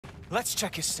Let's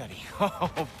check his study.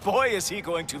 Oh, boy, is he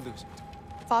going to lose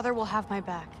it. Father will have my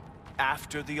back.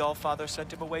 After the All-Father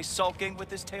sent him away sulking with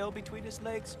his tail between his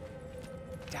legs?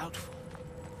 Doubtful.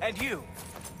 And you,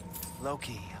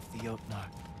 Loki of the Jotnar.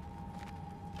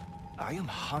 I am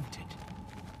haunted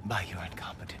by your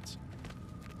incompetence.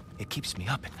 It keeps me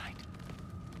up at night.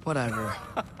 Whatever.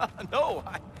 No,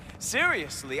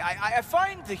 seriously, I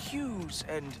find the hues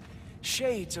and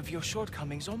shades of your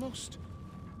shortcomings almost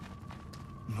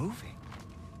moving.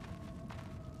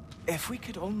 If we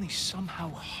could only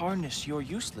somehow harness your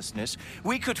uselessness,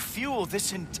 we could fuel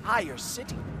this entire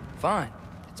city. Fine.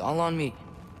 It's all on me.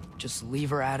 Just leave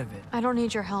her out of it. I don't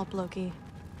need your help, Loki.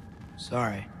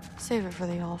 Sorry. Save it for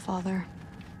the All-Father.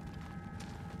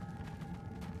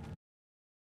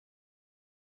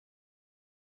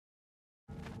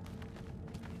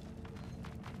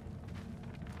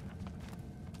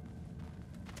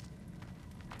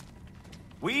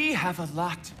 We have a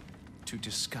lot to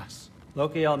discuss.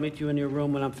 Loki, I'll meet you in your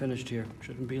room when I'm finished here.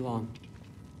 Shouldn't be long.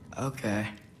 Okay.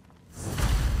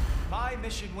 My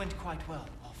mission went quite well,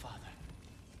 All-Father.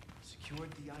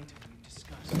 Secured the item we've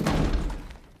discussed.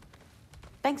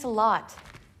 Thanks a lot.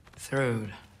 Thrud,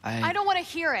 I don't want to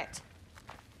hear it.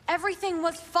 Everything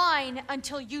was fine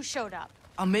until you showed up.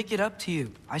 I'll make it up to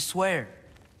you. I swear.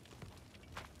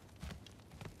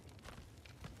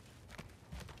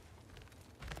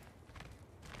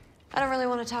 I don't really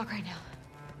want to talk right now.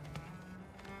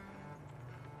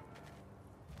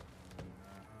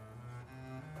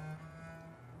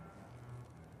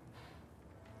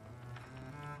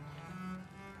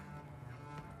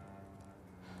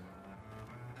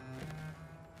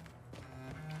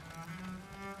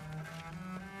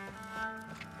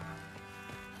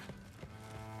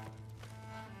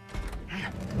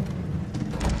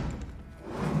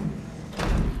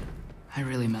 I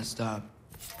really messed up.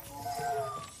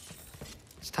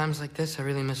 It's times like this I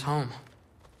really miss home.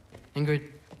 Ingrid,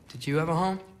 did you have a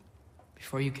home?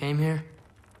 Before you came here?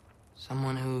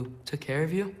 Someone who took care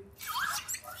of you?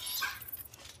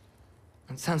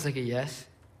 That sounds like a yes.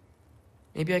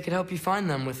 Maybe I could help you find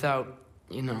them without,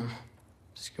 you know,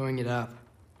 screwing it up.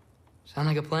 Sound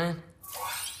like a plan?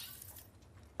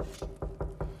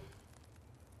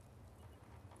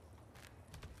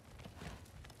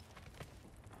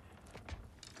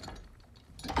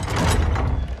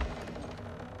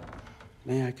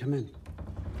 May I come in?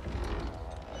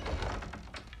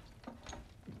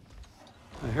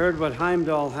 I heard what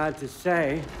Heimdall had to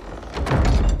say.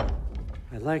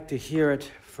 I'd like to hear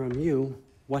it from you.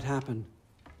 What happened?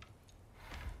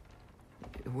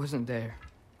 It wasn't there.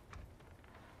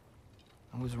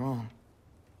 I was wrong.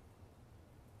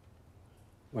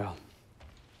 Well,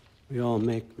 we all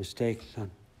make mistakes, son.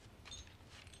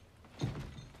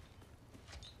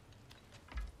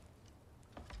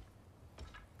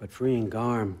 But freeing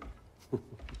Garm,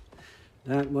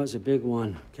 that was a big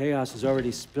one. Chaos is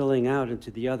already spilling out into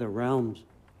the other realms.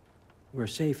 We're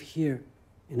safe here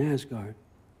in Asgard,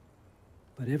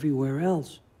 but everywhere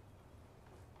else.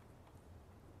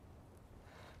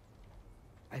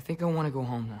 I think I want to go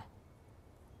home now.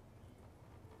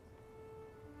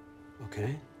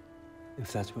 Okay,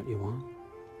 if that's what you want.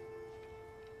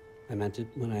 I meant it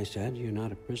when I said you're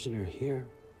not a prisoner here.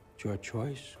 It's your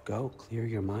choice. Go, clear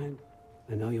your mind.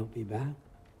 I know you'll be back.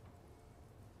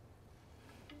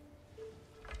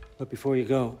 But before you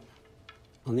go,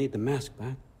 I'll need the mask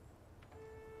back.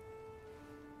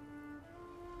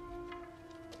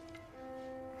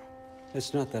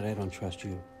 It's not that I don't trust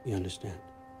you, you understand.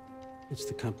 It's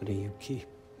the company you keep.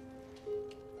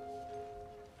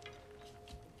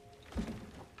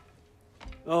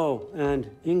 Oh, and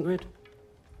Ingrid?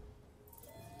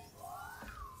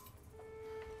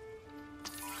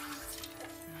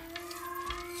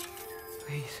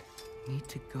 Please, I need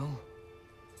to go.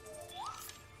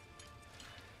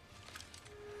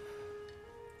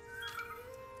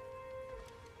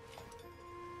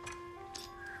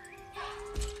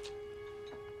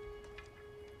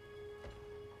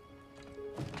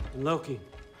 Loki,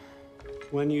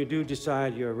 when you do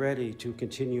decide you're ready to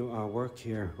continue our work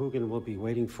here, Hugin will be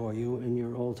waiting for you in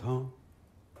your old home.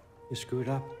 You screwed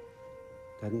up.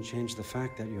 Doesn't change the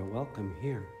fact that you're welcome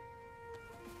here.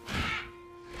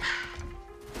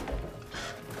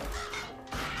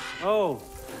 Oh,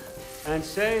 and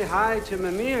say hi to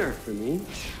Mimir for me.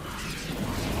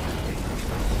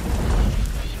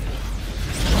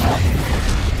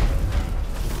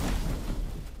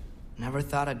 Never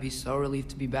thought I'd be so relieved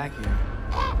to be back here.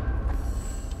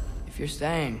 If you're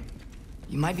staying,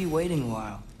 you might be waiting a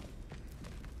while.